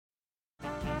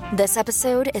This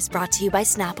episode is brought to you by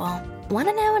Snapple. Want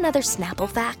to know another Snapple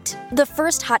fact? The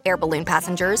first hot air balloon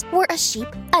passengers were a sheep,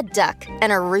 a duck,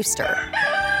 and a rooster.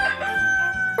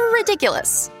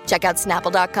 Ridiculous. Check out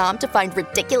Snapple.com to find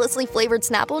ridiculously flavored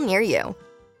Snapple near you.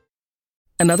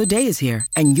 Another day is here,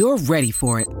 and you're ready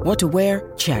for it. What to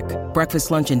wear? Check.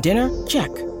 Breakfast, lunch, and dinner?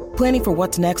 Check. Planning for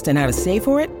what's next and how to save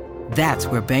for it? That's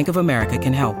where Bank of America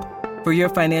can help. For your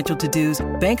financial to-dos,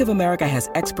 Bank of America has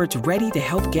experts ready to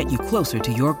help get you closer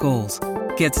to your goals.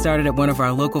 Get started at one of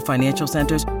our local financial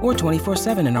centers or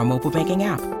 24/7 in our mobile banking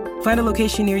app. Find a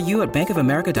location near you at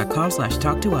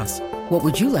bankofamerica.com/talktous. What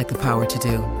would you like the power to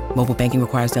do? Mobile banking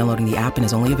requires downloading the app and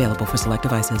is only available for select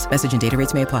devices. Message and data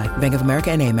rates may apply. Bank of America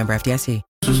N.A., member FDIC.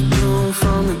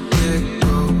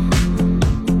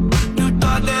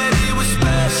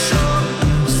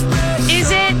 Is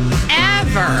it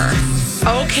ever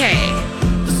okay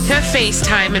to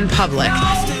FaceTime in public?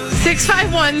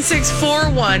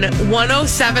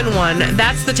 651-641-1071.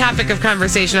 That's the topic of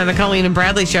conversation on the Colleen and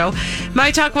Bradley Show. My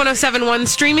Talk 1071,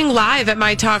 streaming live at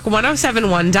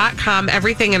mytalk1071.com.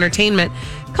 Everything Entertainment.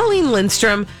 Colleen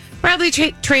Lindstrom. Bradley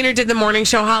Trainer did the morning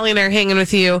show. Holly and I are hanging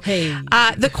with you. Hey.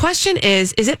 The question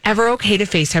is it ever okay to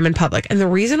FaceTime in public? And the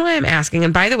reason why I'm asking,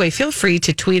 and by the way, feel free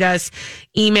to tweet us,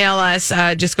 email us,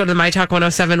 just go to the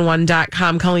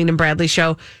mytalk1071.com, Colleen and Bradley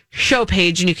show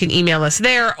page, and you can email us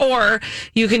there, or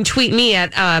you can tweet me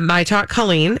at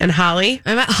mytalkcolleen, and Holly.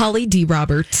 I'm at Holly D.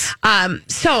 Roberts.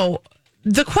 So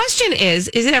the question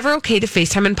is it ever okay to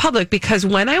FaceTime in public? Because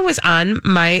when I was on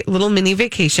my little mini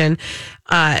vacation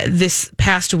this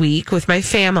past week with my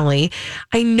family,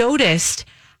 I noticed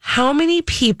how many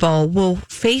people will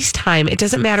FaceTime. It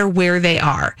doesn't matter where they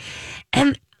are.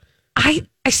 And I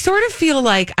sort of feel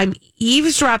like I'm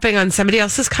eavesdropping on somebody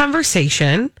else's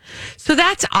conversation. So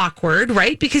that's awkward,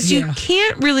 right? Because you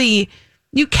can't really...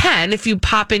 You can, if you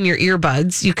pop in your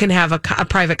earbuds, you can have a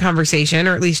private conversation,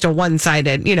 or at least a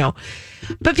one-sided,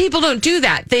 But people don't do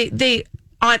that. They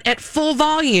at full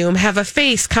volume have a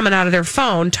face coming out of their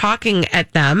phone talking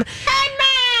at them. Hey,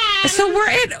 man! So we're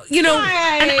at,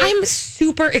 and I'm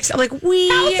super excited. Like how's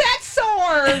that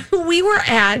sore? We were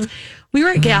at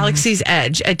Galaxy's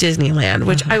Edge at Disneyland,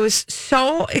 which I was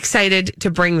so excited to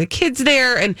bring the kids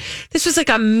there. And this was like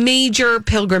a major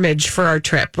pilgrimage for our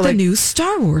trip. The new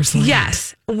Star Wars land.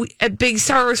 Yes. Big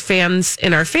Star Wars fans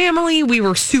in our family. We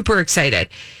were super excited.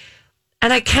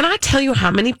 And I cannot tell you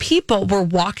how many people were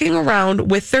walking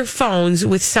around with their phones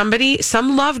with some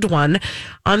loved one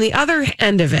on the other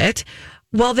end of it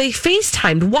while they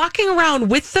FaceTimed, walking around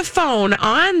with the phone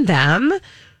on them.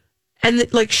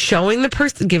 And like showing the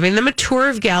person, giving them a tour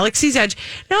of Galaxy's Edge.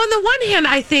 Now, on the one hand,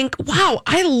 I think, wow,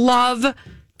 I love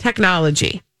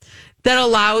technology that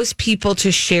allows people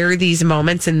to share these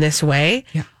moments in this way.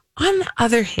 Yeah. On the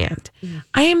other hand,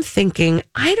 I am thinking,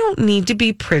 I don't need to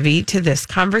be privy to this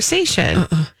conversation.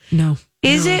 No.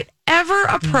 Is it ever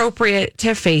appropriate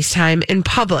to FaceTime in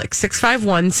public?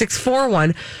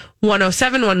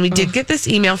 651-641-1071. We did get this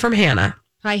email from Hannah.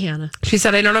 Hi, Hannah. She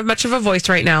said, I don't have much of a voice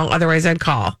right now. Otherwise, I'd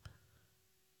call.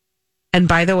 And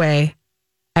by the way,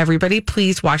 everybody,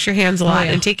 please wash your hands a lot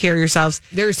and take care of yourselves.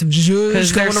 There's some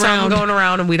zhuzh going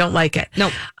around and we don't like it.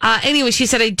 No. Anyway, she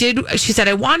said,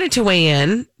 I wanted to weigh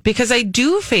in because I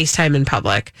do FaceTime in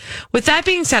public. With that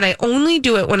being said, I only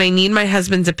do it when I need my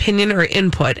husband's opinion or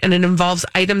input, and it involves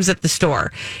items at the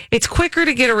store. It's quicker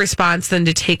to get a response than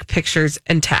to take pictures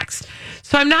and text.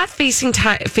 So I'm not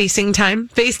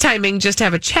FaceTiming just to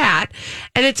have a chat,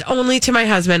 and it's only to my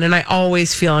husband, and I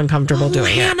always feel uncomfortable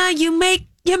doing Hannah, it. You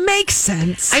make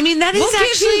sense. I mean, that is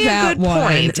actually a good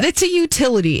point. It's a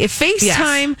utility. If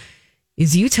FaceTime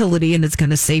is utility and it's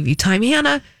going to save you time,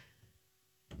 Hannah,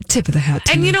 tip of the hat.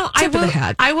 And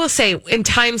I will say, in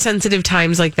time sensitive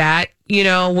times like that,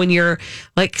 when you're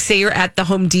like, say you're at the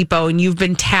Home Depot and you've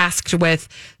been tasked with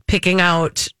picking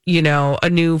out, a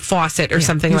new faucet or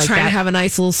something like that. Trying to have a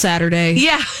nice little Saturday.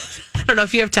 Yeah. I don't know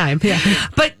if you have time. Yeah.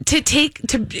 But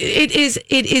it is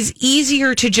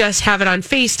easier to just have it on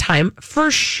FaceTime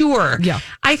for sure. Yeah.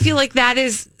 I feel like that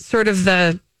is sort of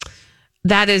the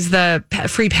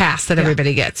free pass that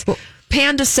everybody gets. Well,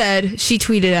 Panda said, she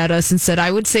tweeted at us and said,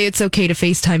 I would say it's okay to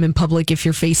FaceTime in public if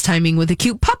you're FaceTiming with a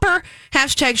cute pupper.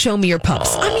 # show me your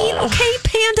pups. I mean, okay,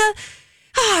 Panda.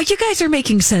 You guys are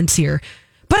making sense here.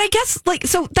 But I guess,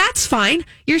 so that's fine.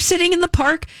 You're sitting in the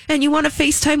park and you want to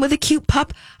FaceTime with a cute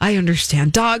pup. I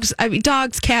understand. Dogs,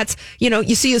 cats,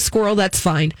 you see a squirrel, that's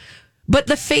fine. But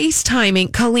the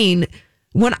FaceTiming, Colleen,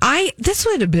 this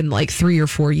would have been like 3 or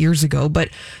 4 years ago, but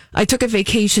I took a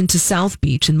vacation to South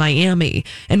Beach in Miami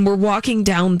and we're walking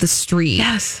down the street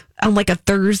on like a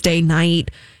Thursday night.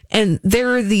 and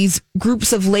there are these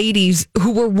groups of ladies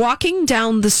who were walking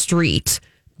down the street,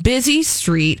 busy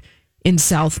street in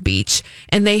South Beach,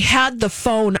 and they had the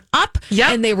phone up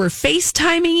and they were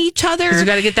FaceTiming each other. You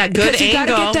got to get that good angle. You got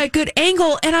to get that good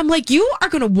angle. And I'm like, you are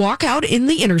going to walk out in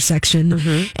the intersection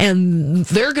and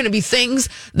there are going to be things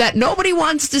that nobody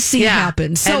wants to see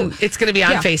happen. So and it's going to be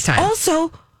on FaceTime.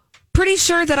 Also, pretty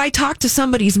sure that I talked to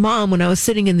somebody's mom when I was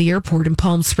sitting in the airport in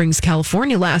Palm Springs,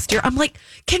 California last year. I'm like,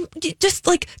 can just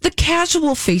like the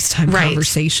casual FaceTime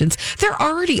conversations, they're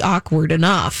already awkward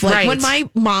enough. Like when my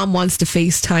mom wants to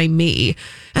FaceTime me,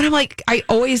 and I'm like, I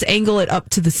always angle it up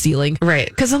to the ceiling. Right.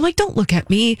 Because I'm like, don't look at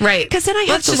me. Right. Because then I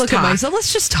have to look at myself.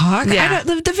 Let's just talk. Yeah.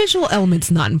 The visual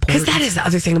element's not important. Because that is the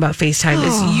other thing about FaceTime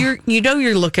is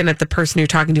you're looking at the person you're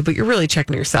talking to, but you're really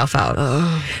checking yourself out.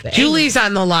 Julie's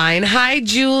on the line. Hi,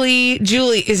 Julie.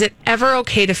 Julie, is it ever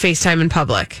okay to FaceTime in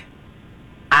public?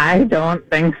 I don't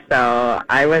think so.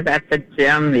 I was at the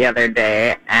gym the other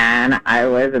day, and I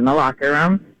was in the locker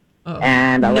room,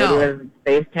 and a lady was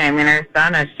FaceTiming her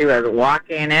son as she was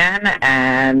walking in,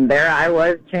 and there I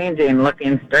was changing,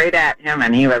 looking straight at him,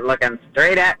 and he was looking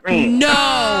straight at me. No,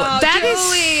 that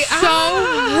is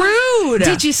so rude.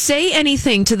 Did you say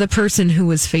anything to the person who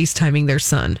was FaceTiming their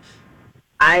son?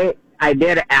 I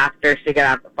did after she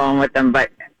got off the phone with him,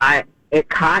 but it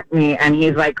caught me, and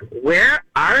he's like, "Where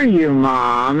are you,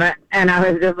 Mom?" And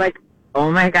I was just like,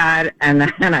 "Oh my God!" And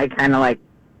then I kind of like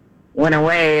went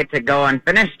away to go and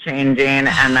finish changing,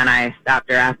 and then I stopped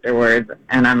her afterwards,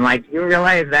 and I'm like, "You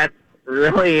realize that's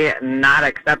really not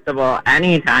acceptable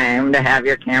anytime to have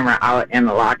your camera out in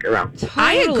the locker room."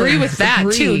 I agree with that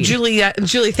too, Julie.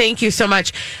 Julie, thank you so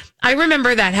much. I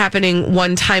remember that happening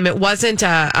one time. It wasn't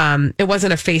a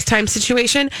FaceTime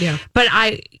situation, but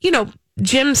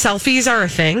gym selfies are a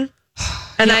thing,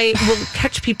 and I will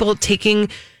catch people taking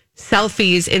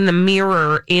selfies in the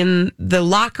mirror in the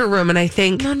locker room, and I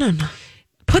think, no.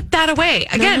 Put that away.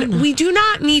 Again, we do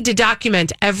not need to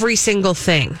document every single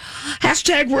thing.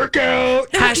 Hashtag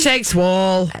workout. Hashtag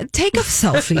swole. Take a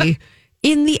selfie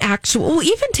in the actual,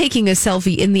 even taking a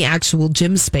selfie in the actual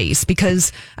gym space,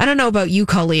 because I don't know about you,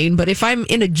 Colleen, but if I'm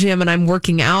in a gym and I'm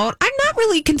working out, I'm not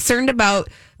really concerned about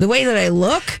the way that I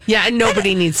look. Yeah, and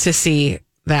nobody needs to see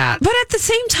that. But at the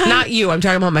same time... Not you, I'm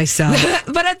talking about myself.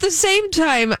 But at the same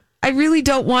time, I really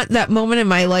don't want that moment in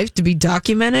my life to be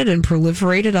documented and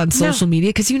proliferated on social media,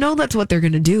 because that's what they're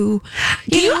going to do.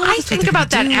 I think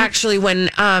about that actually when,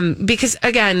 because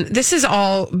again, this is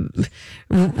all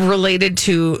related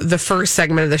to the first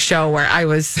segment of the show where I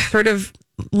was sort of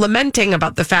lamenting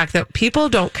about the fact that people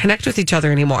don't connect with each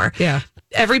other anymore. Yeah.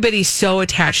 Everybody's so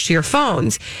attached to your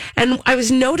phones. And I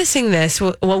was noticing this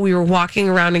while we were walking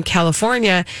around in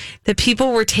California, that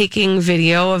people were taking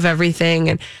video of everything.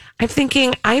 And I'm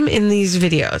thinking, I'm in these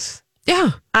videos.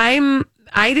 Yeah. I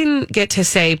didn't get to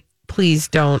say, please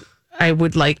don't. I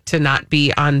would like to not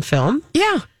be on film.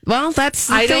 Yeah. Well, that's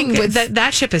the thing.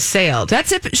 That ship has sailed. That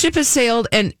ship has sailed.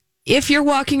 And if you're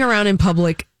walking around in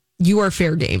public, you are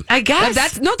fair game. I guess.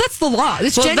 That's the law.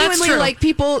 It's genuinely like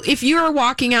people, if you're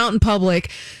walking out in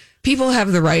public, people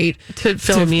have the right to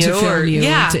film you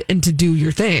and to do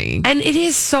your thing. And it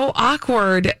is so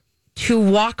awkward to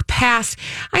walk past.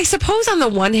 I suppose on the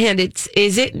one hand,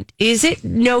 is it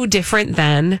no different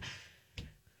than,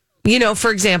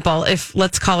 for example, if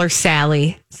let's call her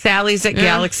Sally. Sally's at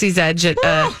Galaxy's Edge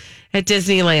at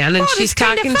Disneyland, and she's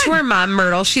talking to her mom,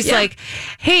 Myrtle. She's like,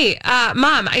 "Hey,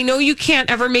 Mom, I know you can't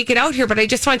ever make it out here, but I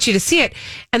just want you to see it."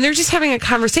 And they're just having a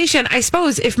conversation. I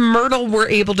suppose if Myrtle were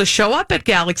able to show up at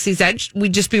Galaxy's Edge,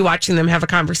 we'd just be watching them have a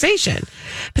conversation.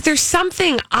 But there's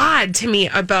something odd to me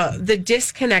about the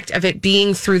disconnect of it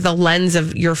being through the lens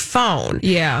of your phone.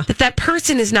 Yeah. That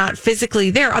person is not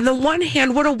physically there. On the one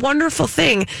hand, what a wonderful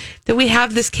thing that we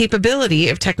have this capability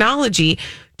of technology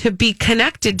to be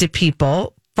connected to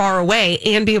people far away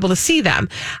and be able to see them.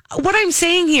 What I'm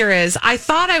saying here is I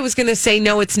thought I was going to say,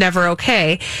 no, it's never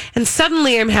okay. And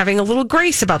suddenly I'm having a little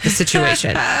grace about the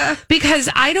situation because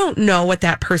I don't know what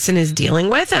that person is dealing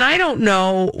with. And I don't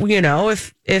know,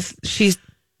 if she's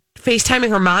FaceTiming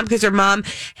her mom because her mom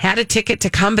had a ticket to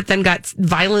come, but then got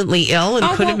violently ill and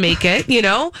couldn't make it,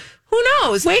 Who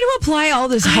knows? Way to apply all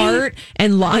this heart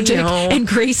and logic and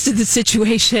grace to the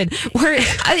situation. Where,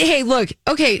 hey, look,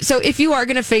 okay, so if you are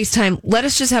going to FaceTime, let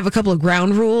us just have a couple of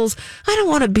ground rules. I don't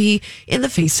want to be in the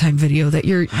FaceTime video that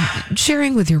you're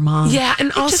sharing with your mom. Yeah,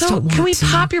 and also, can we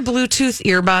pop your Bluetooth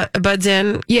earbuds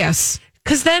in? Yes.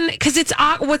 Because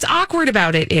what's awkward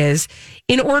about it is,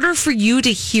 in order for you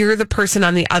to hear the person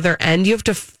on the other end, you have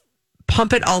to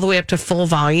pump it all the way up to full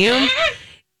volume.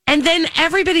 And then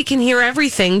everybody can hear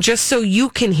everything just so you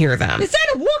can hear them. Is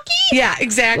that a Wookiee? Yeah,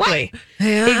 exactly.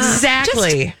 Yeah.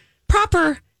 Exactly. Just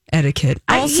proper etiquette.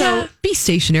 Also, be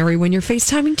stationary when you're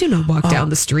FaceTiming. Do not walk down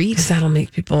the street. Because that'll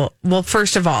make people, well,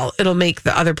 first of all, it'll make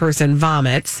the other person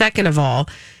vomit. Second of all,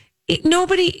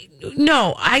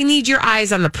 I need your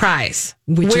eyes on the prize.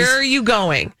 Where are you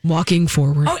going? Walking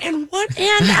forward. Oh, and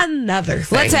another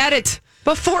thing. Let's add it.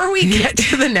 Before we get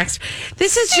to the next,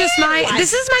 this is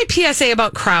my PSA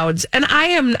about crowds, and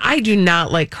I do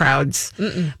not like crowds.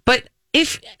 But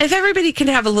if everybody can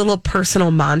have a little personal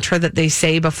mantra that they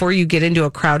say before you get into a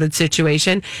crowded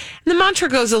situation, and the mantra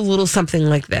goes a little something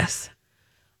like this: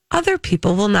 other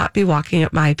people will not be walking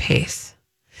at my pace.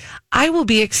 I will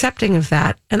be accepting of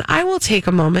that, and I will take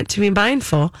a moment to be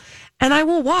mindful. And I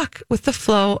will walk with the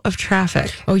flow of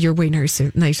traffic. Oh, you're way nicer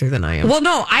than I am. Well,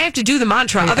 no, I have to do the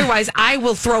mantra. Otherwise, I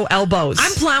will throw elbows.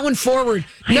 I'm plowing forward.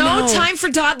 No time for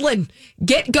dawdling.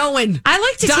 Get going. I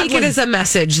like to take it as a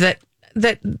message that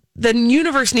the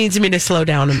universe needs me to slow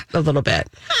down a little bit.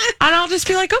 And I'll just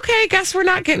be like, okay, I guess we're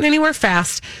not getting anywhere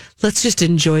fast. Let's just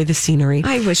enjoy the scenery.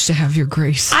 I wish to have your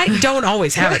grace. I don't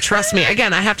always have it. Trust me.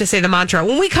 Again, I have to say the mantra.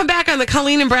 When we come back on the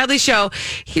Colleen and Bradley Show,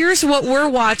 here's what we're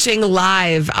watching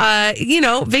live.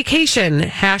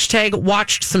 Vacation. #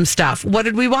 watched some stuff. What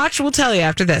did we watch? We'll tell you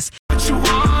after this.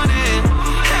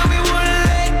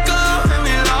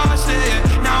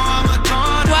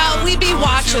 Well, we be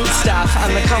watching stuff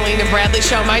on the Colleen and Bradley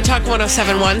Show. My Talk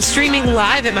 1071. Streaming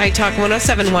live at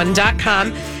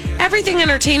mytalk1071.com. Everything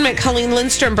Entertainment, Colleen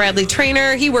Lindstrom, Bradley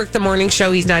Trainer. He worked the morning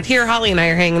show. He's not here. Holly and I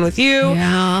are hanging with you.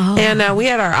 Yeah. And we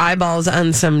had our eyeballs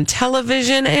on some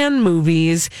television and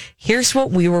movies. Here's what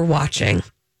we were watching.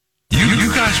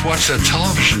 You guys watch that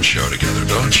television show together,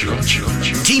 don't you?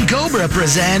 Team Cobra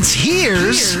presents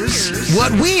Here's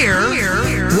What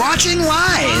We're Watching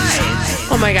Live.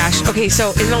 Oh my gosh. Okay, so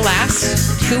in the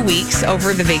last 2 weeks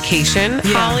over the vacation,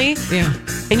 Holly. Yeah.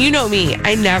 And you know me,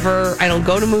 I don't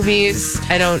go to movies.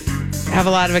 I don't have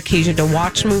a lot of occasion to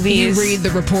watch movies. You read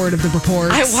the report of the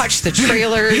reports. I watch the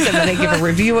trailers and then I give a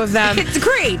review of them. It's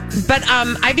great. But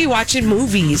I be watching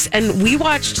movies, and we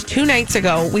watched 2 nights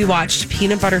ago, we watched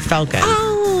Peanut Butter Falcon.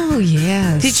 Oh,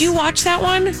 yes. Did you watch that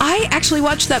one? I actually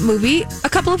watched that movie a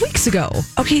couple of weeks ago.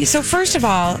 Okay, so first of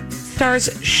all, stars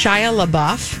Shia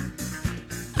LaBeouf.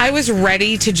 I was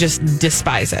ready to just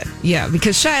despise it. Yeah,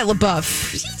 because Shia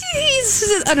LaBeouf,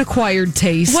 he's an acquired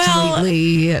taste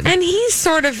lately. And he's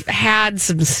sort of had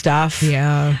some stuff.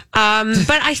 Yeah.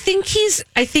 But I think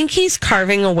he's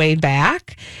carving a way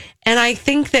back. And I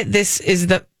think that this is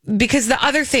because the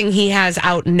other thing he has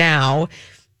out now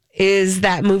is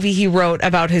that movie he wrote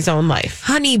about his own life.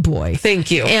 Honey Boy.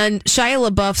 Thank you. And Shia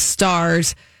LaBeouf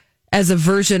stars as a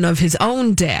version of his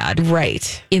own dad.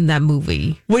 Right. In that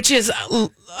movie. Which is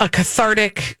a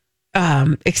cathartic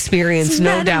experience,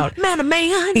 no doubt.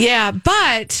 Man. Yeah,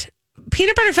 but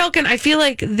Peanut Butter Falcon, I feel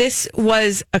like this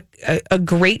was a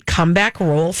great comeback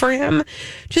role for him,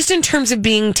 just in terms of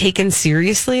being taken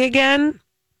seriously again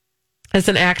as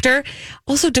an actor.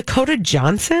 Also, Dakota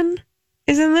Johnson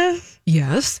is in this.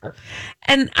 Yes.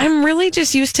 And I'm really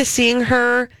just used to seeing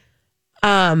her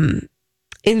in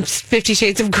 50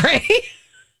 Shades of Grey.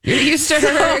 You're used to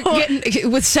her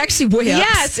getting with sexy whips.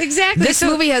 Yes, exactly. This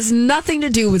movie has nothing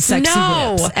to do with sexy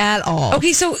whips at all.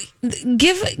 Okay, so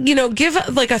give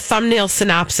like a thumbnail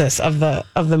synopsis of the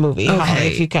movie, Holly,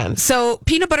 if you can. So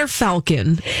Peanut Butter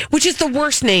Falcon, which is the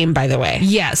worst name, by the way.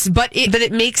 Yes, but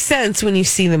it makes sense when you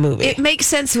see the movie. It makes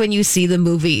sense when you see the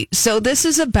movie. So this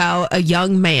is about a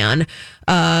young man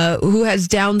who has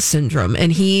Down syndrome,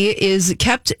 and he is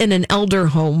kept in an elder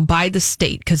home by the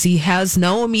state because he has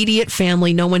no immediate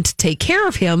family, no one to take care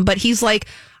of him. But he's like,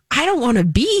 I don't want to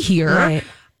be here. Right.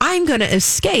 I'm going to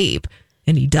escape.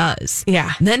 And he does.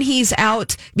 Yeah. And then he's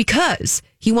out because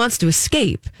he wants to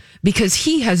escape because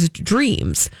he has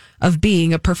dreams of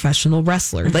being a professional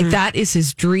wrestler. Mm-hmm. Like that is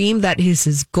his dream. That is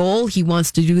his goal. He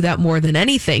wants to do that more than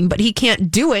anything, but he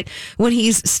can't do it when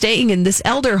he's staying in this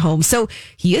elder home. So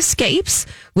he escapes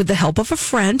with the help of a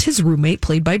friend, his roommate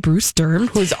played by Bruce Dern.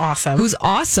 Who's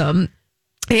awesome.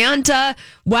 And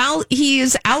while he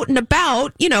is out and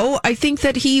about, I think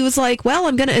that he was like, well,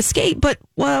 I'm going to escape, but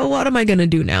well, what am I going to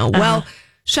do now? Well,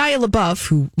 Shia LaBeouf,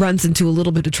 who runs into a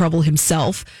little bit of trouble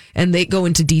himself, and they go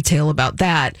into detail about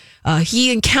that,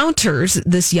 he encounters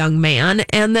this young man,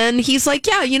 and then he's like,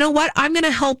 yeah, you know what? I'm going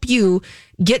to help you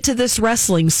get to this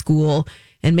wrestling school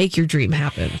and make your dream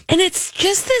happen. And it's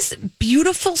just this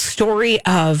beautiful story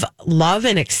of love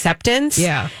and acceptance.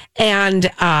 Yeah. And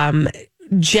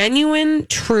genuine,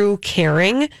 true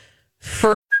caring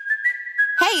for.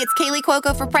 Hey, it's Kaylee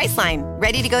Cuoco for Priceline.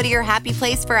 Ready to go to your happy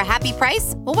place for a happy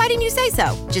price? Well, why didn't you say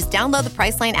so? Just download the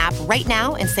Priceline app right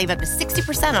now and save up to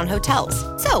 60% on hotels.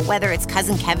 So whether it's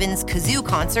Cousin Kevin's Kazoo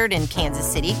Concert in Kansas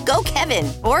City, go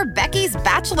Kevin, or Becky's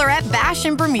Bachelorette Bash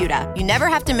in Bermuda, you never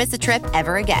have to miss a trip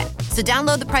ever again. So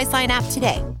download the Priceline app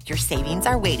today. Your savings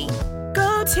are waiting.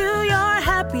 Go to your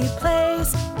happy place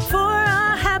for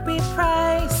a happy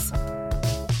price.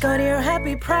 Go to your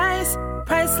happy price,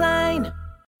 Priceline.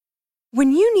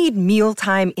 When you need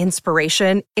mealtime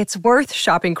inspiration, it's worth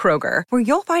shopping Kroger, where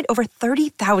you'll find over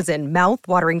 30,000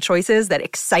 mouth-watering choices that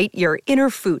excite your inner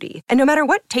foodie. And no matter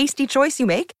what tasty choice you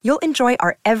make, you'll enjoy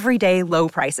our everyday low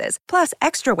prices, plus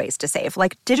extra ways to save,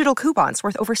 like digital coupons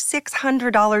worth over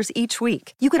 $600 each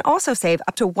week. You can also save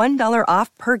up to $1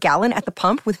 off per gallon at the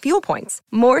pump with fuel points.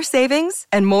 More savings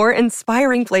and more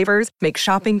inspiring flavors make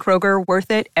shopping Kroger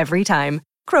worth it every time.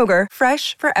 Kroger,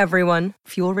 fresh for everyone.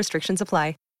 Fuel restrictions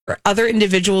apply. Other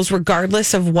individuals,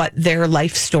 regardless of what their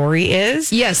life story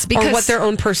is. Yes, or what their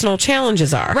own personal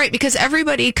challenges are. Right, because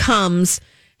everybody comes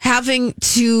having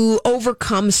to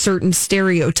overcome certain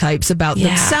stereotypes about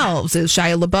themselves. As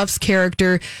Shia LaBeouf's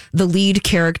character, the lead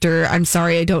character, I'm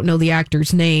sorry, I don't know the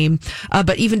actor's name,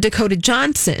 but even Dakota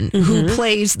Johnson, who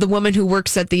plays the woman who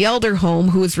works at the elder home,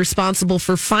 who is responsible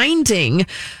for finding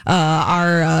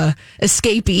our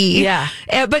escapee. Yeah.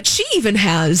 But she even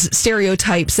has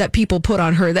stereotypes that people put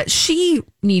on her that she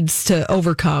needs to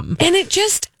overcome. And it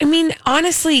just, I mean,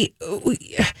 honestly,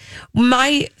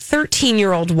 my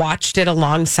 13-year-old watched it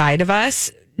alongside of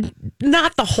us.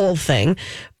 Not the whole thing,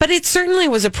 but it certainly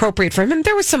was appropriate for him.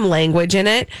 There was some language in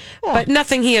it, but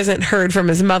nothing he hasn't heard from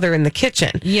his mother in the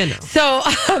kitchen. You know. So,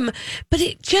 but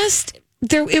it just,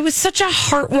 it was such a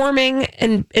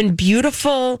heartwarming and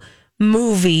beautiful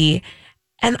movie.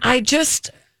 And I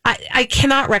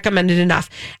cannot recommend it enough.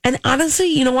 And honestly,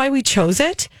 you know why we chose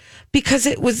it? Because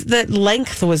the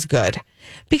length was good.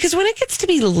 Because when it gets to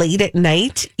be late at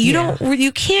night,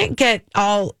 you can't get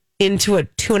all into a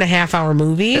 2.5 hour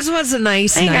movie. This was a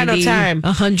nice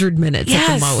 100 minutes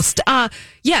at the most.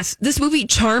 Yes, this movie,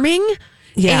 charming.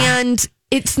 Yeah. And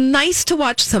it's nice to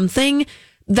watch something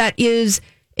that is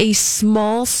a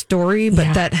small story,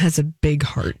 but that has a big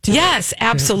heart to it.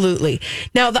 Absolutely.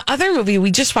 Now, the other movie, we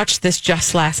just watched this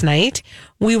just last night.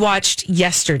 We watched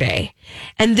Yesterday.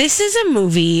 And this is a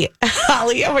movie,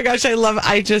 Holly, oh my gosh,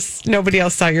 nobody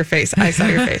else saw your face. I saw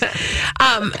your face.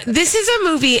 This is a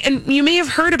movie, and you may have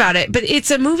heard about it, but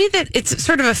it's a movie it's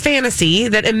sort of a fantasy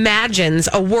that imagines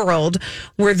a world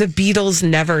where the Beatles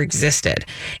never existed.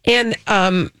 And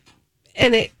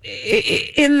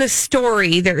in the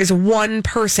story, there is one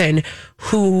person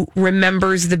who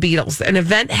remembers the Beatles. An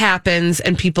event happens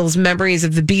and people's memories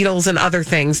of the Beatles and other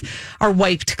things are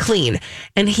wiped clean.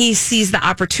 And he sees the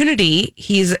opportunity.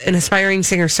 He's an aspiring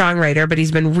singer-songwriter, but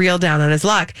he's been real down on his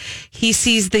luck. He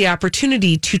sees the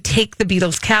opportunity to take the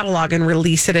Beatles catalog and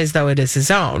release it as though it is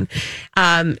his own.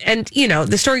 And,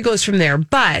 the story goes from there.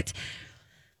 But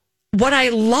what I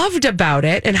loved about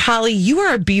it, and Holly, you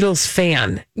are a Beatles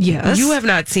fan. Yes. You have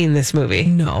not seen this movie.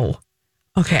 No.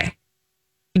 Okay.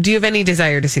 Do you have any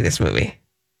desire to see this movie?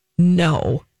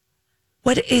 No.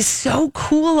 What is so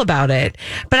cool about it,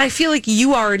 but I feel like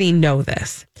you already know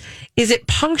this, is it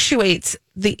punctuates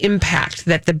the impact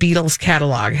that the Beatles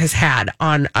catalog has had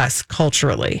on us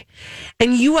culturally.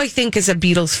 And you, I think, as a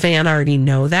Beatles fan, already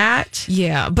know that.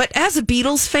 Yeah, but as a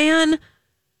Beatles fan,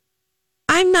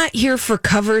 I'm not here for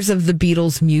covers of the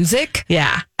Beatles music.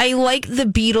 Yeah. I like the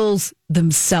Beatles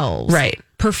themselves. Right.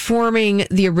 Performing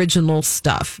the original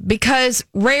stuff. Because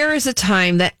rare is a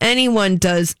time that anyone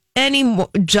does any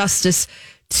justice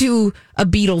to a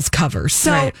Beatles cover.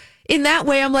 So in that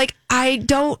way, I'm like, I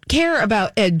don't care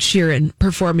about Ed Sheeran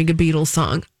performing a Beatles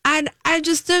song. I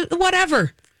just,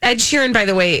 whatever. Ed Sheeran, by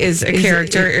the way, is a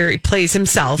character, or he plays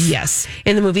himself. Yes.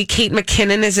 In the movie. Kate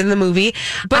McKinnon is in the movie.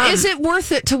 But is it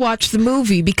worth it to watch the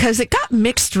movie? Because it got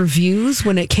mixed reviews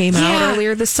when it came out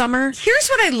earlier this summer. Here's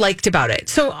what I liked about it.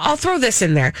 So I'll throw this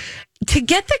in there. To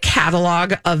get the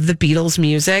catalog of the Beatles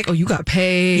music. Oh, you got to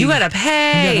pay. You got to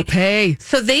pay. You got to pay.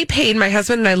 So they paid, my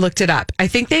husband and I looked it up. I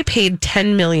think they paid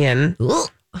 $10 million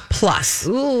plus,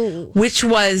 which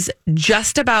was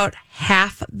just about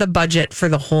half the budget for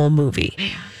the whole movie.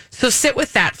 So sit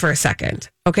with that for a second.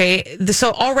 Okay.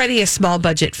 So already a small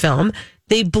budget film.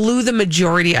 They blew the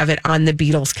majority of it on the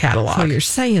Beatles catalog. So you're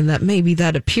saying that maybe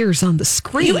that appears on the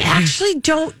screen. You actually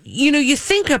don't, you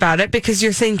think about it because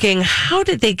you're thinking, how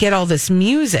did they get all this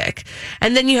music?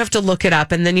 And then you have to look it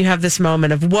up, and then you have this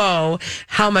moment of, whoa,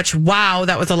 how much, wow,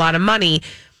 that was a lot of money.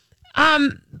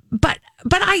 But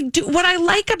But what I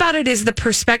like about it is the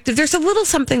perspective. There's a little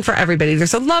something for everybody.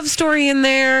 There's a love story in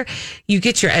there. You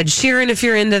get your Ed Sheeran if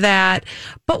you're into that.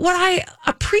 But what I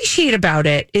appreciate about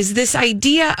it is this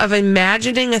idea of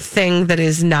imagining a thing that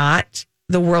is not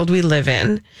the world we live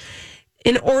in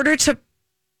order to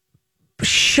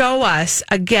show us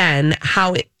again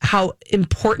how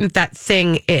important that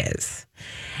thing is.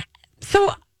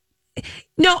 So,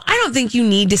 no, I don't think you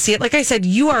need to see it. Like I said,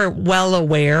 you are well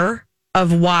aware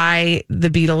of why the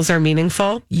Beatles are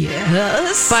meaningful.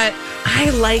 Yes. But I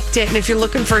liked it. And if you're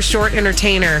looking for a short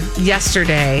entertainer,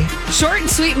 yesterday. Short and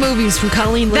sweet movies from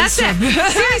Colleen Lindstrom. That's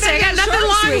it. Seriously, I got nothing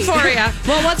long for you.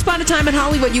 Well, Once Upon a Time in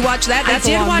Hollywood, you watch that? That's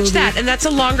I did watch that, and that's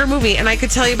a longer movie. And I could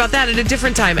tell you about that at a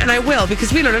different time. And I will,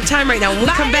 because we don't have time right now. When we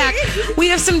come back, we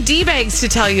have some D-bags to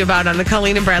tell you about on the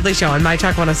Colleen and Bradley Show on My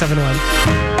Talk 1071.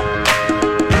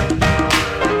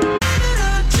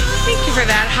 For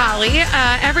that, Holly.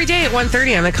 Every day at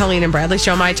 1:30 on the Colleen and Bradley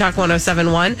Show, My Talk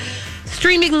 1071.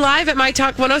 Streaming live at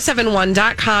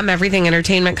MyTalk1071.com. Everything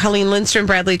Entertainment. Colleen Lindstrom,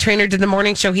 Bradley Traynor did the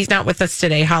morning show. He's not with us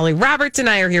today. Holly Roberts and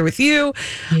I are here with you.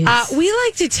 Yes. We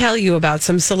like to tell you about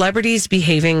some celebrities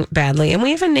behaving badly, and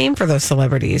we have a name for those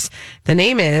celebrities. The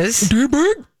name is...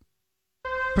 D-Bag.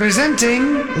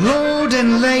 Presenting Lord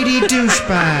and Lady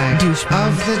Douchebag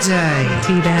of the Day.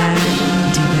 D-Bags.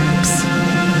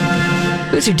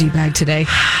 Who's your D-bag today?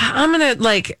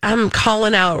 I'm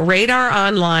calling out Radar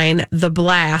Online, The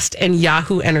Blast, and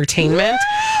Yahoo Entertainment,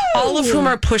 all of whom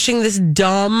are pushing this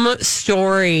dumb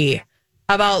story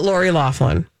about Lori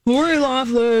Loughlin.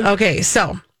 Okay,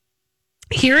 so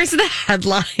here is the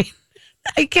headline.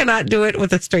 I cannot do it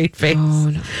with a straight face. Oh,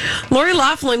 no. Lori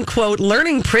Loughlin, quote,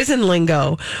 learning prison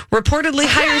lingo, reportedly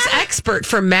hires expert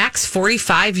for max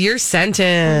 45-year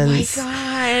sentence. Oh, my God.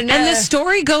 And the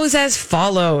story goes as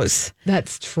follows.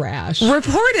 That's trash.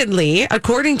 Reportedly,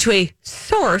 according to a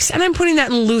source, and I'm putting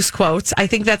that in loose quotes, I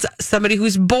think that's somebody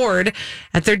who's bored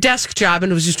at their desk job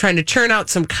and was just trying to churn out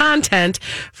some content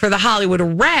for the Hollywood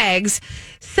rags,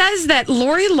 says that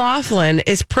Lori Loughlin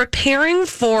is preparing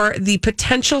for the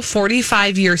potential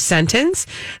 45-year sentence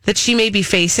that she may be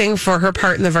facing for her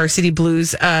part in the Varsity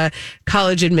Blues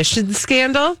college admissions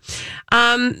scandal.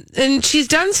 And she's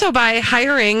done so by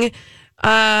hiring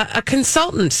a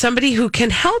consultant, somebody who can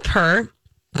help her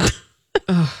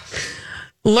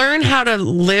learn how to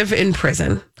live in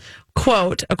prison.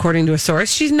 Quote, according to a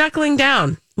source, she's knuckling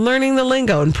down, learning the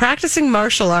lingo, and practicing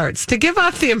martial arts to give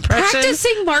off the impression...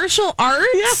 Practicing martial arts?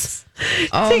 Yes.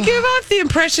 To give off the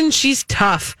impression she's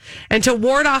tough and to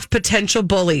ward off potential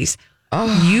bullies.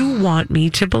 You want me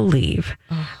to believe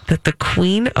that the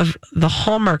queen of the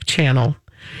Hallmark Channel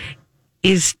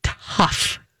is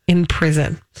tough in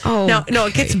prison. No,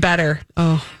 it gets better.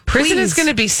 Prison is going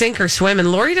to be sink or swim, and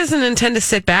Lori doesn't intend to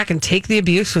sit back and take the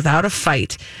abuse without a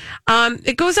fight.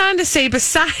 It goes on to say,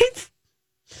 besides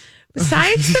the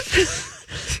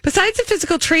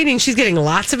physical training, she's getting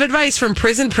lots of advice from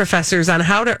prison professors on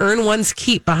how to earn one's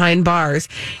keep behind bars.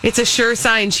 It's a sure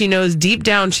sign she knows deep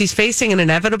down she's facing an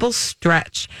inevitable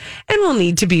stretch and will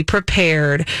need to be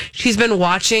prepared. She's been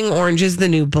watching Orange is the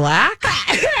New Black.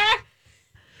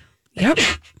 Yep.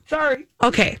 Sorry.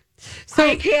 Okay. So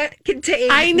I can't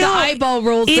contain the eyeball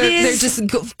rolls. They're just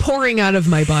pouring out of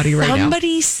my body right now.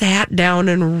 Somebody sat down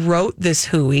and wrote this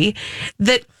hooey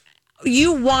that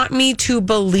you want me to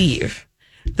believe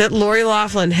that Lori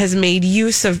Loughlin has made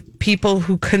use of people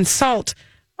who consult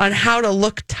on how to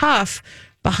look tough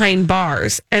behind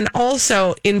bars. And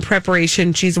also in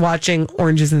preparation, she's watching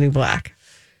Orange is the New Black.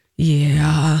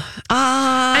 Yeah.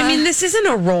 I mean, this isn't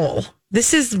a role.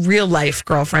 This is real life,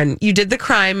 girlfriend. You did the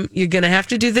crime. You're going to have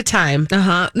to do the time.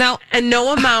 Now, and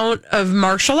no amount of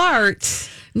martial arts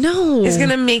is going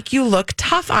to make you look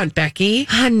tough, Aunt Becky.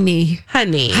 Honey.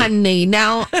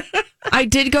 Now, I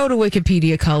did go to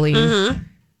Wikipedia, Colleen,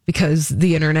 because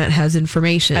the internet has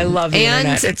information. I love the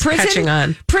internet. It's catching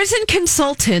on. Prison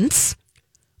consultants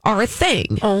are a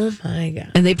thing. Oh, my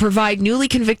God. And they provide newly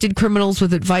convicted criminals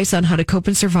with advice on how to cope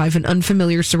and survive in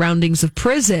unfamiliar surroundings of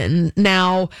prison.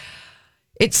 Now,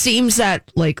 it seems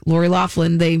that, like Lori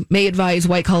Loughlin, they may advise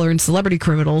white-collar and celebrity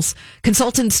criminals.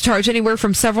 Consultants charge anywhere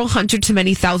from several hundred to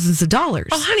many thousands of dollars.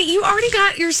 Oh, honey, you already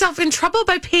got yourself in trouble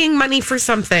by paying money for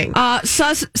something.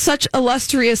 Such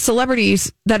illustrious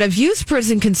celebrities that have used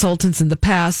prison consultants in the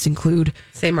past include...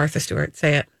 Say Martha Stewart.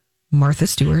 Say it. Martha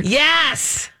Stewart.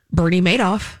 Yes! Bernie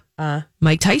Madoff.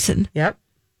 Mike Tyson. Yep.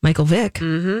 Michael Vick.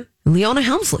 And Leona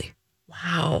Helmsley.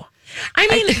 Wow. I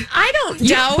mean, I don't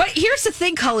doubt. But here's the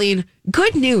thing, Colleen.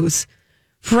 Good news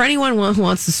for anyone who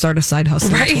wants to start a side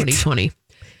hustle in 2020.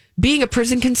 being a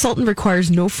prison consultant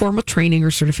requires no formal training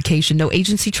or certification. No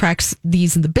agency tracks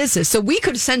these in the business. So we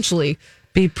could essentially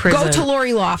Be prison. go to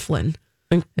Lori Loughlin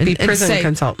and be prison say,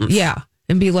 consultants. Yeah.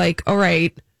 And be like, all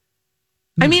right.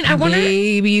 I mean, I wonder.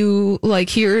 Maybe you, like,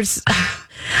 here's.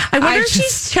 I wonder if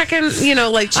she's checking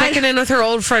in with her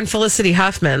old friend Felicity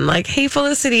Huffman. Like, hey,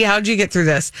 Felicity, how'd you get through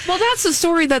this? Well, that's the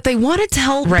story that they want to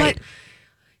tell. Right. But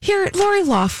here, Lori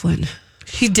Loughlin.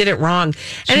 She did it wrong.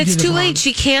 And it's too late.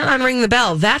 She can't unring the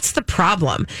bell. That's the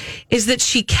problem, is that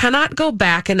she cannot go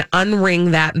back and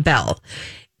unring that bell.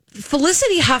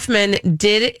 Felicity Huffman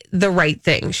did the right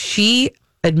thing. She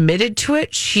admitted to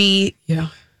it. She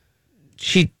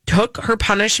took her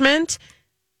punishment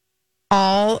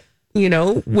all,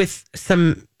 with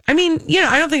some, I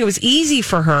don't think it was easy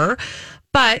for her,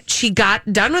 but she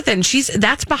got done with it, and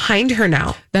that's behind her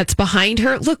now. That's behind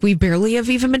her. Look, we barely have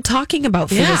even been talking about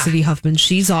Felicity Huffman.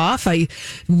 She's off. I'm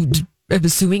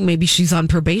assuming maybe she's on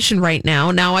probation right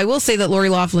now. Now, I will say that Lori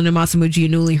Loughlin and Massimo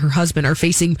Giannulli, her husband, are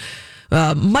facing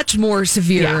much more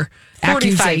severe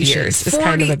 45 years is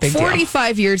kind of a big deal.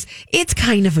 45 years, it's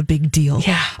kind of a big deal.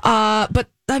 Yeah. But,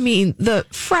 I mean, the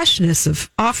freshness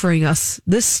of offering us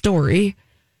this story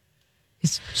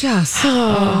is just...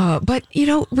 but,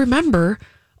 remember,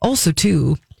 also,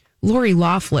 too, Lori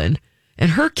Loughlin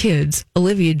and her kids,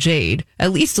 Olivia Jade,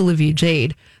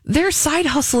 they're side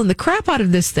hustling the crap out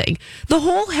of this thing. The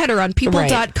whole header on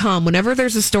people.com, whenever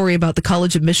there's a story about the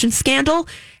college admission scandal,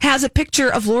 has a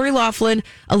picture of Lori Loughlin,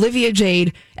 Olivia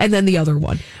Jade, and then the other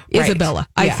one, Isabella,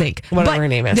 I think. Whatever her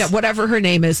name is. Yeah, whatever her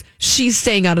name is. She's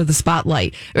staying out of the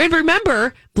spotlight. And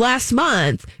remember, last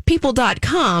month,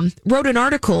 people.com wrote an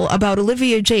article about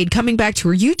Olivia Jade coming back to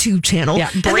her YouTube channel.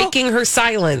 Yeah, breaking her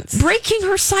silence. Breaking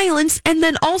her silence, and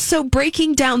then also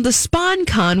breaking down the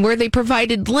SpawnCon, where they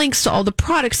provided links to all the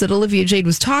products that Olivia Jade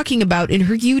was talking about in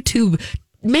her YouTube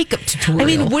makeup tutorial. I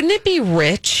mean, wouldn't it be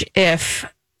rich if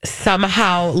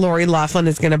somehow Lori Loughlin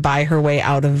is going to buy her way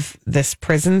out of this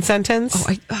prison sentence?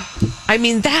 I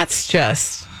mean, that's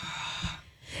just...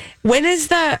 When is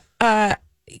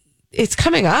it's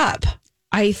coming up.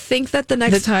 I think that the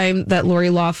next time that Lori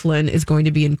Loughlin is going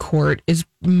to be in court is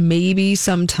maybe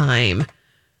sometime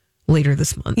later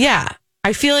this month. Yeah.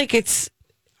 I feel like it's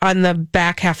on the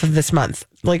back half of this month,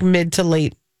 like mid to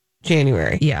late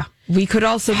January. Yeah. We could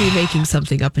also be making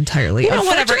something up entirely.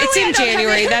 Whatever. It's in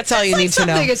January. That's all you need to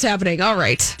know. Something is happening. All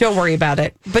right. Don't worry about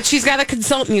it. But she's got a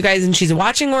consultant, you guys, and she's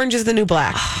watching Orange is the New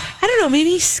Black. I don't know,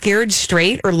 maybe Scared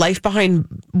Straight or Life Behind,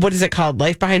 what is it called?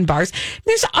 Life Behind Bars.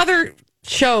 There's other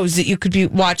shows that you could be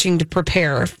watching to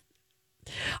prepare.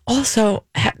 Also,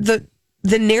 the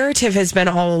narrative has been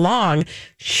all along,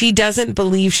 she doesn't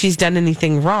believe she's done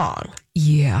anything wrong.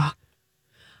 Yeah.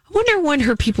 I wonder when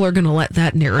her people are going to let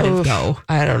that narrative go.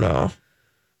 I don't know.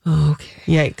 Okay.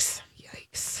 Yikes.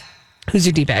 Who's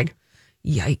your D-bag?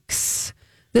 Yikes.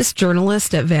 This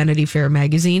journalist at Vanity Fair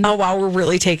magazine. Oh, wow. We're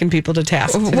really taking people to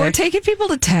task today. We're taking people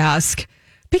to task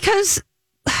because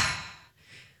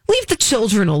leave the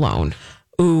children alone.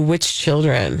 Ooh, which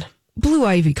children? Blue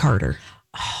Ivy Carter.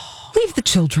 Oh. Leave the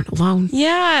children alone.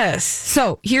 Yes.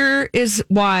 So here is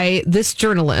why this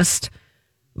journalist,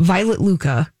 Violet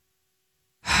Lucca,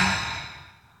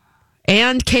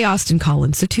 and Kay Austin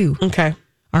Collins, the two,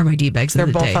 are my D-bags of the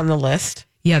day. They're both on the list.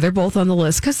 Yeah, they're both on the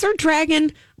list because they're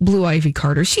dragging Blue Ivy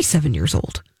Carter. She's 7 years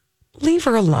old. Leave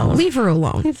her alone. Leave her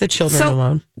alone. Leave the children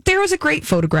alone. There was a great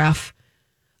photograph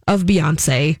of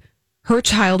Beyonce, her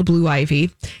child Blue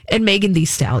Ivy, and Megan Thee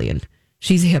Stallion.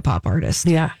 She's a hip hop artist.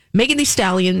 Yeah. Megan Thee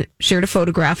Stallion shared a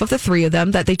photograph of the three of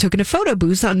them that they took in a photo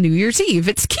booth on New Year's Eve.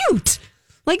 It's cute.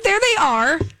 Like, there they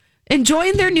are,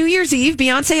 enjoying their New Year's Eve.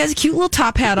 Beyonce has a cute little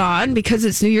top hat on because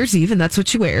it's New Year's Eve and that's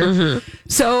what you wear. Mm-hmm.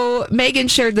 So Megan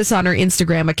shared this on her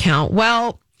Instagram account.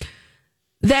 Well,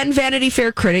 then Vanity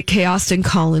Fair critic Kay Austin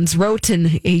Collins wrote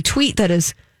in a tweet that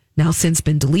has now since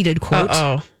been deleted, quote,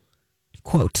 I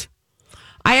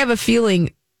have a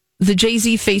feeling the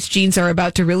Jay-Z face jeans are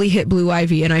about to really hit Blue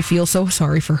Ivy and I feel so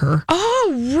sorry for her.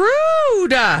 Oh,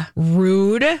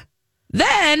 rude.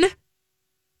 Then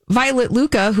Violet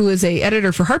Lucca, who is a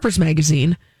editor for Harper's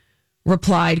Magazine,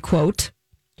 replied, quote,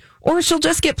 or she'll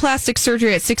just get plastic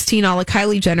surgery at 16 a la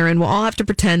Kylie Jenner and we'll all have to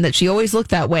pretend that she always looked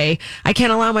that way. I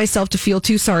can't allow myself to feel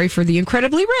too sorry for the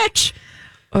incredibly rich.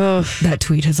 That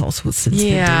tweet has also since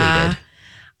been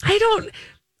deleted.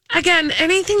 Again,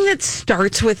 anything that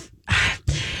starts with,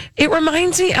 it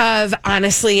reminds me of,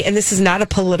 honestly, and this is not a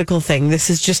political thing, this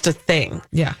is just a thing.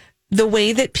 Yeah. the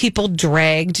way that people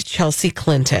dragged Chelsea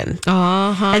Clinton.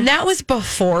 And that was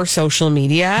before social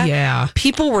media. Yeah.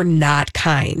 People were not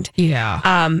kind.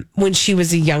 Yeah. When she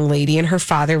was a young lady and her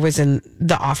father was in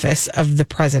the office of the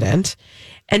president.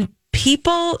 And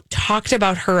people talked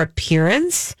about her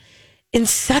appearance in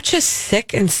such a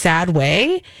sick and sad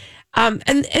way.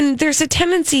 And there's a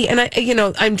tendency, and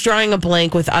I'm drawing a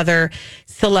blank with other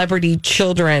celebrity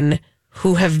children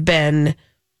who have been,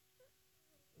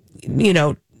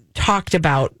 talked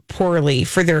about poorly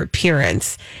for their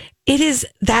appearance.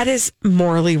 That is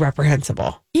morally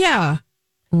reprehensible. Yeah.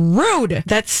 Rude.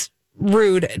 That's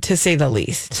rude to say the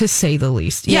least. To say the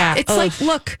least. Yeah. It's like,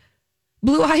 look,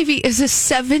 Blue Ivy is a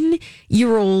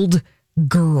 7-year-old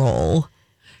girl.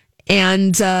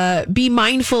 And be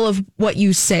mindful of what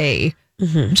you say,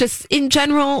 just in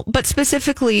general, but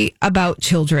specifically about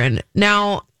children.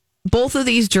 Now, both of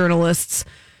these journalists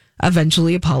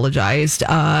eventually apologized.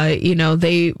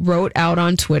 They wrote out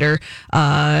on Twitter.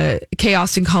 Kay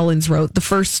Austin Collins wrote the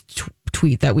first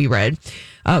tweet that we read,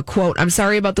 quote, "I'm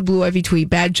sorry about the Blue Ivy tweet.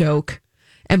 Bad joke.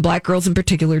 And black girls in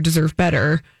particular deserve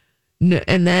better."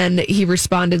 And then he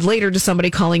responded later to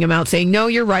somebody calling him out saying, "No,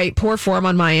 you're right. Poor form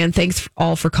on my end. Thanks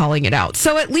all for calling it out."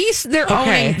 So at least they're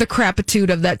owning the crapitude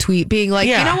of that tweet, being like,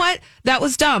 you know what? That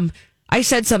was dumb. I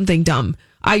said something dumb.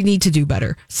 I need to do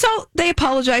better. So they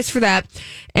apologized for that.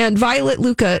 And Violet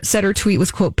Luca said her tweet was,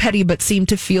 quote, "petty," but seemed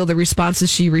to feel the responses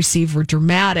she received were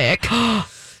dramatic.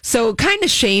 So kind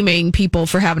of shaming people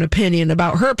for having an opinion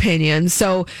about her opinion.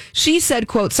 So she said,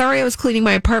 quote, "Sorry, I was cleaning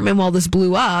my apartment while this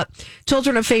blew up.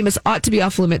 Children of famous ought to be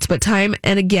off limits, but time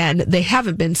and again, they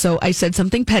haven't been. So I said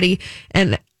something petty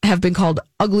and have been called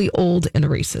ugly, old, and a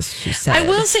racist," she said. I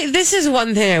will say, this is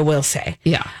one thing I will say.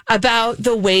 Yeah. About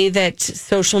the way that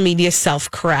social media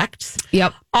self-corrects.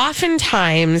 Yep.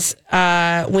 Oftentimes,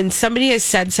 when somebody has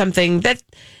said something that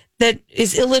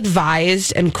is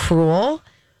ill-advised and cruel,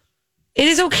 it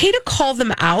is okay to call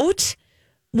them out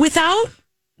without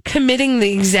committing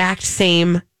the exact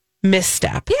same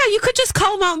misstep. Yeah, you could just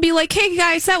call them out and be like, "Hey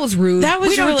guys, that was rude. That was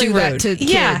we don't really do rude." That to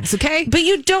kids, okay? But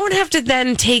you don't have to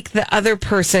then take the other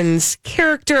person's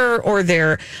character or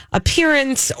their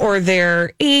appearance or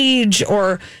their age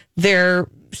or their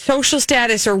social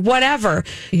status or whatever.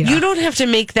 Yeah. You don't have to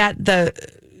make that the...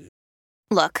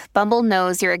 Look, Bumble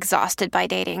knows you're exhausted by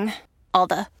dating. All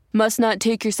the "must not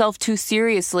take yourself too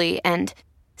seriously" and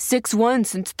 6'1"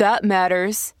 since that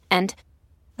matters. And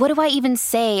What do I even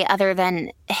say other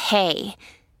than, hey?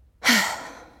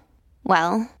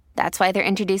 well, that's why they're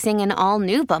introducing an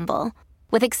all-new Bumble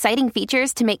with exciting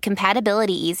features to make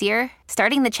compatibility easier,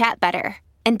 starting the chat better,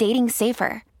 and dating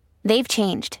safer. They've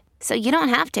changed, so you don't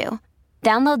have to.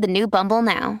 Download the new Bumble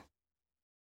now.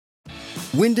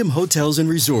 Wyndham Hotels and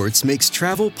Resorts makes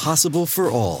travel possible for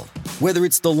all. Whether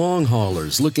it's the long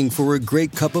haulers looking for a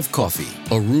great cup of coffee,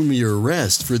 a roomier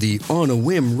rest for the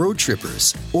on-a-whim road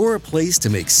trippers, or a place to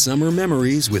make summer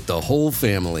memories with the whole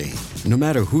family. No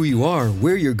matter who you are,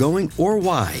 where you're going, or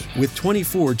why, with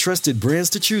 24 trusted brands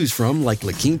to choose from like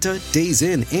La Quinta, Days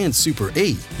Inn, and Super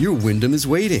 8, your Wyndham is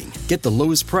waiting. Get the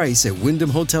lowest price at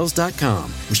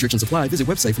WyndhamHotels.com. Restrictions apply. Visit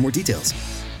website for more details.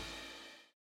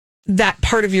 That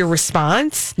part of your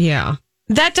response,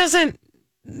 that's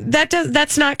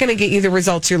not going to get you the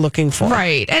results you're looking for,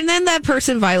 right? And then that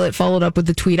person, Violet, followed up with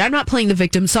the tweet, "I'm not playing the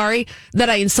victim. Sorry that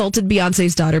I insulted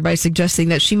Beyonce's daughter by suggesting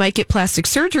that she might get plastic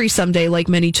surgery someday, like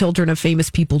many children of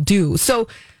famous people do." So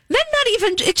then,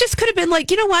 it just could have been like,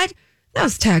 you know what? That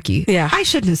was tacky. Yeah, I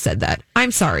shouldn't have said that.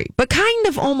 I'm sorry, but kind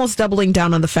of almost doubling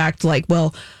down on the fact, like,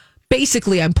 well,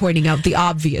 basically, I'm pointing out the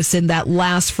obvious in that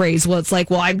last phrase. Well, it's like,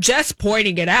 well, I'm just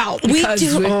pointing it out. We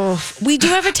do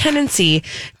have a tendency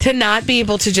to not be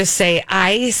able to just say,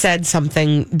 "I said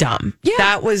something dumb. Yeah.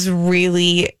 That was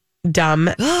really dumb.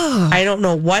 I don't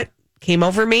know what came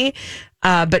over me,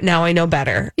 but now I know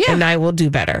better, and I will do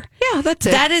better." Yeah, that's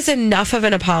it. That is enough of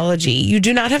an apology. You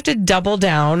do not have to double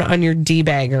down on your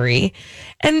D-baggery.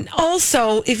 And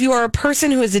also, if you are a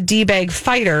person who is a D-bag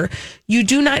fighter, you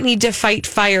do not need to fight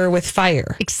fire with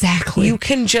fire. Exactly. You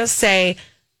can just say,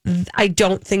 "I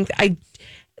don't think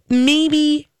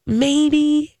maybe.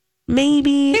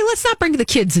 Hey, let's not bring the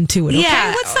kids into it. Okay?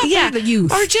 Yeah, let's not bring the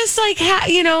youth, or just like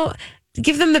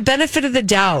give them the benefit of the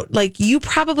doubt. Like, you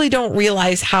probably don't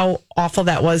realize how awful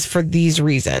that was for these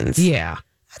reasons. Yeah.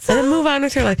 And then move on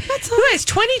with your life. You guys,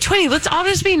 2020, let's all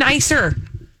just be nicer.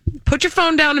 Put your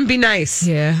phone down and be nice.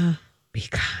 Yeah. Be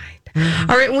kind. Mm-hmm.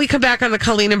 All right, when we come back on the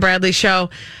Colleen and Bradley show,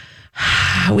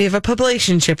 we have a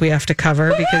publicationship we have to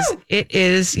cover because it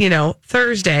is,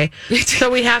 Thursday. So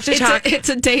we have to talk. It's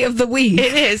a day of the week.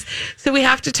 It is. So we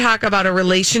have to talk about a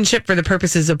relationship for the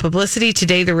purposes of publicity.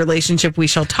 Today, the relationship we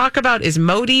shall talk about is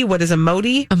Modi. What is a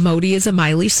Modi? A Modi is a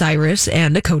Miley Cyrus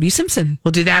and a Cody Simpson.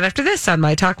 We'll do that after this on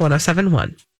My Talk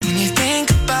 107.1.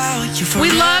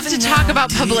 We love to talk about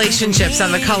publicationships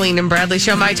on the Colleen and Bradley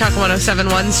Show, My Talk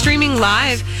 107.1, streaming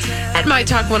live at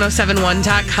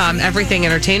MyTalk1071.com. Everything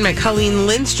Entertainment. Colleen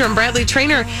Lindstrom, Bradley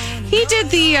Trainer. He did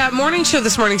the morning show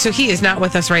this morning, so he is not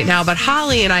with us right now. But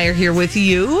Holly and I are here with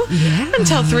you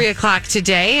until 3 o'clock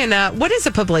today. And what is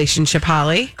a publicationship,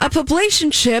 Holly? A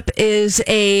publicationship is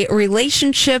a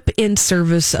relationship in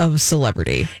service of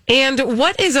celebrity. And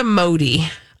what is a Modi?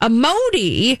 A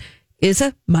Modi is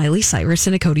a Miley Cyrus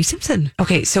and a Cody Simpson.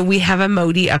 Okay, so we have a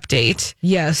Modi update.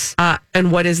 Yes.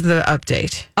 And what is the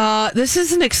update? This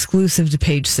is an exclusive to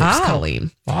Page 6, Colleen.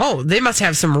 Oh, they must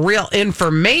have some real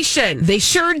information. They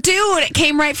sure do. And it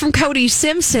came right from Cody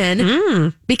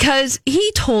Simpson because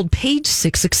he told Page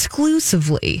 6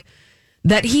 exclusively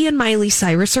that he and Miley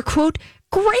Cyrus are, quote,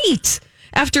 great.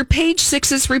 After Page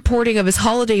 6's reporting of his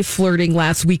holiday flirting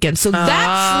last weekend. So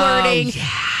that flirting,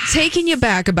 taking you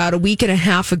back about a week and a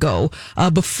half ago,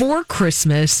 before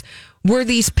Christmas, were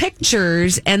these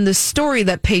pictures and the story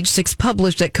that Page 6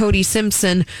 published that Cody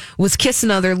Simpson was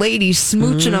kissing other ladies,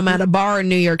 smooching them at a bar in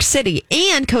New York City.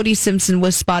 And Cody Simpson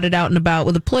was spotted out and about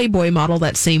with a Playboy model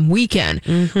that same weekend,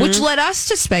 which led us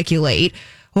to speculate,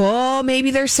 oh,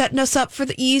 maybe they're setting us up for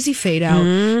the easy fade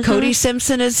out. Cody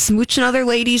Simpson is smooching other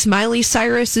ladies. Miley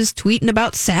Cyrus is tweeting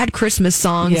about sad Christmas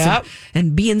songs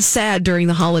and being sad during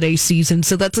the holiday season.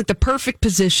 So that's like the perfect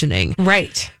positioning.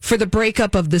 Right. For the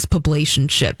breakup of this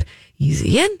publicationship.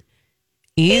 Easy in,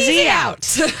 easy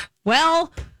out.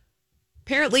 Well,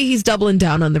 apparently he's doubling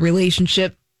down on the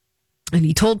relationship. And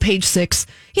he told Page 6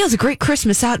 he has a great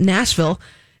Christmas out in Nashville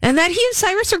and that he and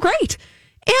Cyrus are great.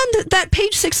 And that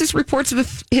Page 6's reports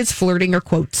of his flirting are,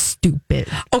 quote, stupid.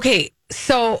 Okay,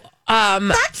 so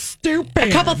that's stupid.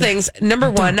 A couple things.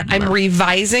 Number one, I'm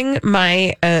revising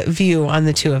my view on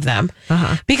the two of them.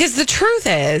 Because the truth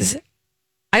is,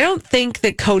 I don't think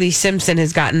that Cody Simpson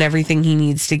has gotten everything he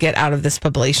needs to get out of this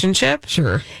publicationship.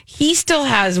 Sure. He still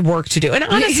has work to do. And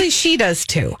honestly, she does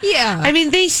too. Yeah. I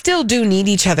mean, they still do need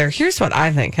each other. Here's what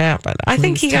I think happened. I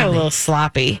think he got a little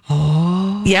sloppy.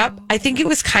 Oh. Yep. I think it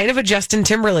was kind of a Justin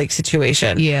Timberlake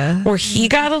situation. Yeah. Where he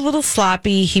got a little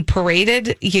sloppy. He got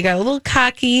a little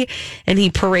cocky, and he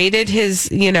paraded his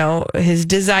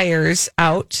desires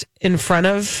out in front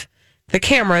of the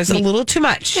cameras a little too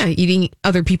much. Yeah, eating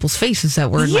other people's faces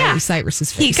that were in Miley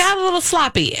Cyrus's face. He got a little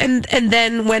sloppy. And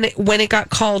then when it got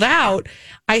called out,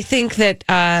 I think that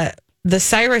the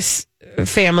Cyrus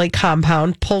family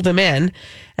compound pulled him in,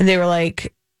 and they were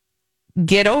like,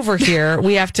 get over here.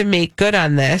 We have to make good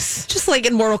on this. Just like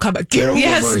in Mortal Kombat.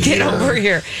 Get over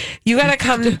here. You got to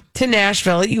come to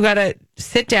Nashville. You got to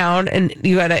sit down and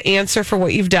you got to answer for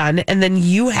what you've done. And then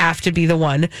you have to be the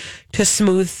one to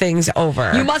smooth things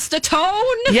over. You must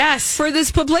atone. Yes. For this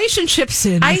publicationship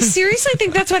sin. I seriously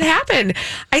think that's what happened.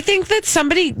 I think that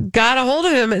somebody got a hold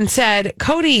of him and said,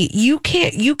 Cody, you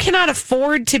cannot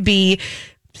afford to be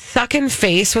sucking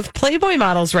face with Playboy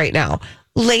models right now.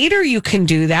 Later you can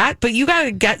do that, but you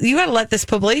gotta let this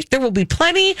publication. There will be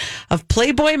plenty of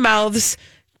Playboy mouths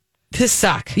to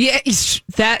suck. Yeah,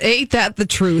 that ain't that the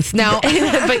truth. Now,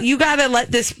 but you gotta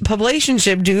let this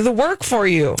publicationship do the work for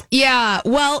you. Yeah,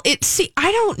 well,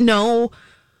 I don't know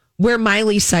where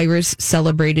Miley Cyrus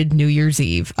celebrated New Year's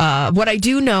Eve. What I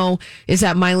do know is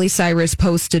that Miley Cyrus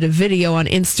posted a video on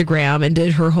Instagram and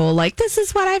did her whole this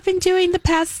is what I've been doing the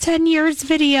past 10 years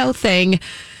video thing.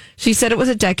 She said it was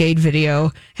a decade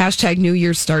video. # New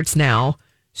Year starts now.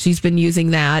 She's been using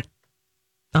that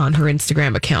on her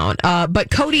Instagram account.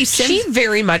 But Cody Simpson... She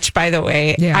very much, by the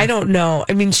way, I don't know.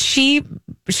 I mean, she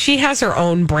has her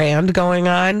own brand going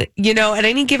on. At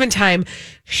any given time,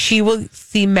 she will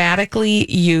thematically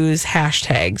use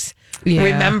hashtags. Yeah.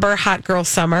 Remember Hot Girl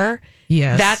Summer?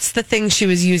 Yes. That's the thing she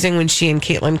was using when she and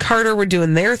Caitlyn Carter were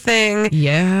doing their thing.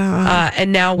 Yeah.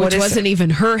 And now which wasn't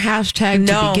even her hashtag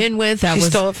to begin with. She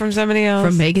stole it from somebody else.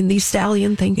 From Megan Thee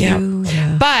Stallion, thank you.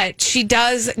 Yeah. But she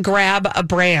does grab a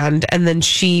brand and then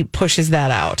she pushes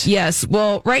that out. Yes.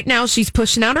 Well, right now she's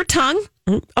pushing out her tongue.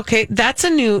 Okay, that's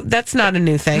not a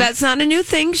new thing. That's not a new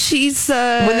thing. She's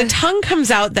when the tongue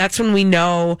comes out, that's when we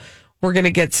know we're going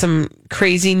to get some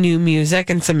crazy new music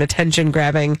and some attention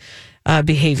grabbing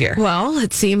behavior. Well,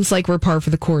 it seems like we're par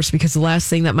for the course because the last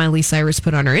thing that Miley Cyrus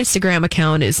put on her Instagram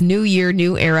account is New Year,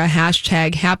 New Era,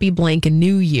 hashtag Happy Blank and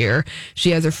New Year.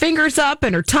 She has her fingers up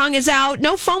and her tongue is out.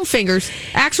 No foam fingers,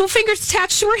 actual fingers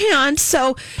attached to her hand.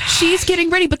 So she's getting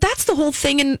ready. But that's the whole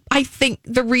thing. And I think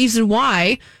the reason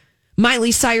why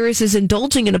Miley Cyrus is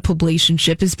indulging in a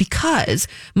publicationship is because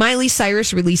Miley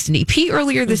Cyrus released an EP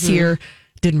earlier this year.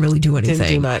 Didn't really do anything.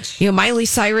 Didn't do much. You know, Miley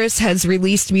Cyrus has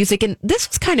released music, and this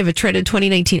was kind of a trend in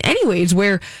 2019 anyways,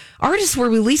 where artists were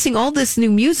releasing all this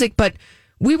new music, but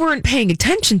we weren't paying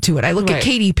attention to it. I look at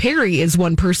Katy Perry as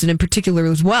one person in particular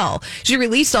as well. She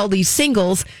released all these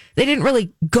singles. They didn't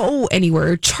really go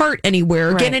anywhere, chart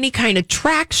anywhere, get any kind of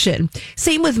traction.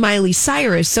 Same with Miley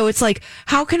Cyrus. So it's like,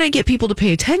 how can I get people to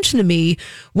pay attention to me?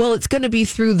 Well, it's going to be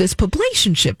through this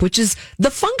publicationship, which is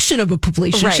the function of a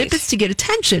publicationship is to get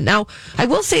attention. Now, I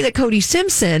will say that Cody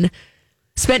Simpson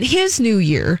spent his New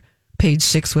Year, Page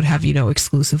 6 would have you know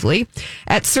exclusively,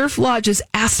 at Surf Lodge's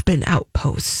Aspen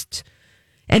Outpost.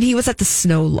 And he was at the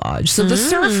Snow Lodge. So the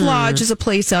Surf Lodge is a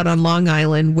place out on Long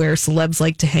Island where celebs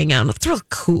like to hang out. It's real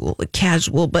cool and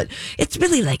casual, but it's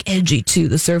really like edgy too,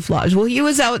 the Surf Lodge. Well, he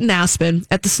was out in Aspen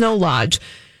at the Snow Lodge,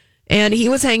 and he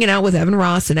was hanging out with Evan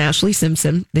Ross and Ashley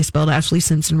Simpson. They spelled Ashley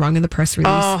Simpson wrong in the press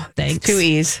release. Oh, thanks. 2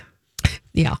 E's.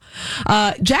 Yeah.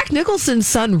 Jack Nicholson's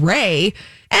son, Ray,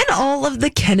 and all of the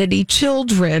Kennedy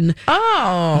children.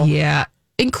 Oh. Yeah.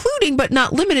 Including, but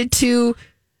not limited to,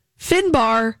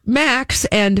 Finbar, Max,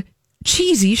 and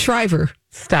Cheesy Shriver.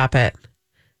 Stop it.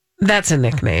 That's a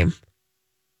nickname.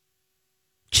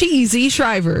 Cheesy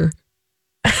Shriver.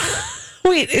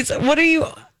 Wait, what are you...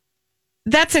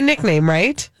 That's a nickname,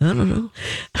 right? I don't know.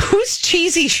 Who's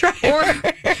Cheesy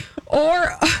Shriver?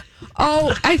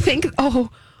 I think...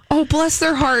 Oh, bless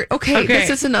their heart. Okay,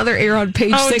 this is another error on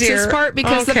Page 6's part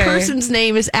because the person's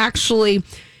name is actually...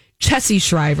 Chessie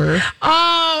Shriver.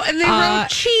 Oh, and they wrote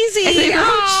cheesy. And they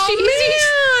wrote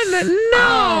cheesy. Man,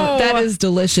 no. That is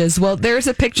delicious. Well, there's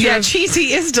a picture. Yeah,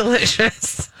 cheesy is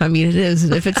delicious. I mean, it is.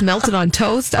 If it's melted on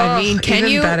toast, I mean, can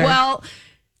you? Better. Well,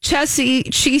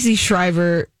 Cheesy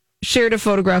Shriver shared a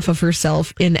photograph of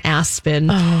herself in Aspen.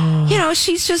 Oh. You know,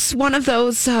 she's just one of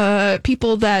those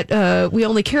people that we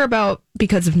only care about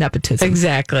because of nepotism.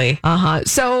 Exactly.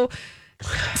 So to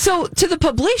the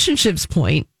publicationship's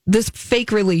point, this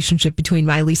fake relationship between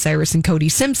Miley Cyrus and Cody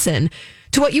Simpson,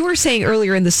 to what you were saying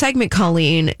earlier in the segment,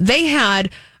 Colleen, they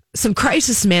had some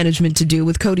crisis management to do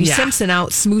with Cody Simpson out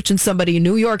smooching somebody in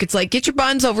New York. It's like, get your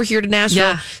buns over here to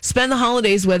Nashville, spend the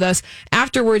holidays with us.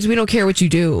 Afterwards, we don't care what you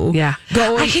do. Yeah.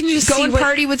 Go and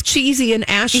party with Cheesy and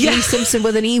Ashley Simpson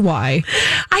with an EY.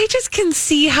 I just can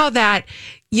see how that...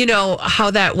 You know,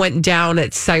 how that went down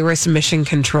at Cyrus Mission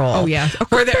Control. Oh, yeah.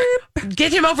 Where they're,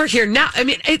 get him over here now. I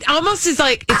mean, it almost is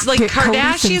like, it's like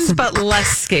Kardashians, but less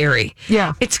scary.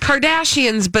 Yeah. It's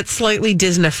Kardashians, but slightly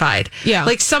Disneyfied. Yeah.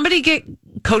 Like somebody get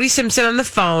Cody Simpson on the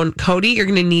phone. Cody, you're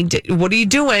going to need to, what are you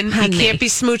doing? Honey. He can't be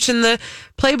smooching the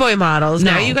Playboy models.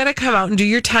 No. Now you got to come out and do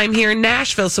your time here in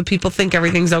Nashville so people think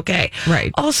everything's okay.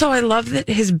 Right. Also, I love that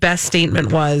his best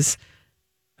statement was,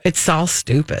 it's all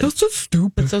stupid. That's so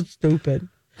stupid. It's so stupid.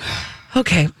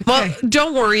 Okay. Well,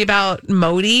 don't worry about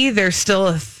Modi. They're still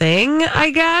a thing,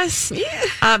 I guess.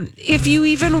 Yeah. If you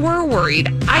even were worried,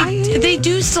 they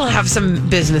do still have some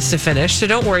business to finish. So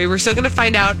don't worry. We're still going to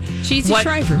find out what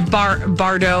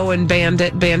Bardot and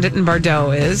Bandit and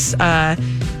Bardot is.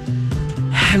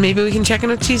 And maybe we can check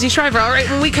in with Cheesy Shriver. All right.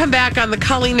 When we come back on the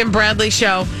Colleen and Bradley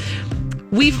show,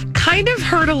 we've kind of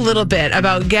heard a little bit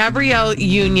about Gabrielle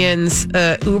Union's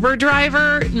Uber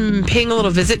driver paying a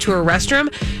little visit to her restroom.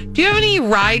 Do you have any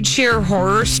rideshare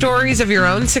horror stories of your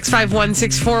own?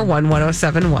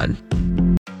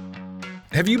 651-641-1071.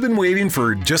 Have you been waiting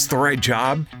for just the right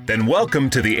job? Then welcome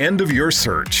to the end of your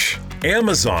search.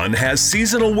 Amazon has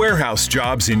seasonal warehouse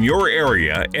jobs in your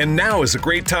area, and now is a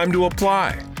great time to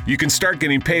apply. You can start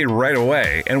getting paid right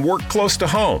away and work close to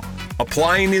home.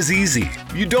 Applying is easy.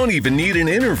 You don't even need an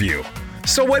interview.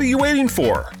 So what are you waiting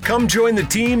for? Come join the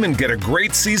team and get a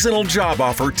great seasonal job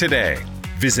offer today.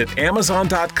 Visit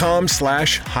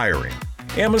Amazon.com/hiring.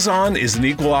 Amazon is an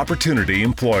equal opportunity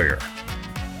employer.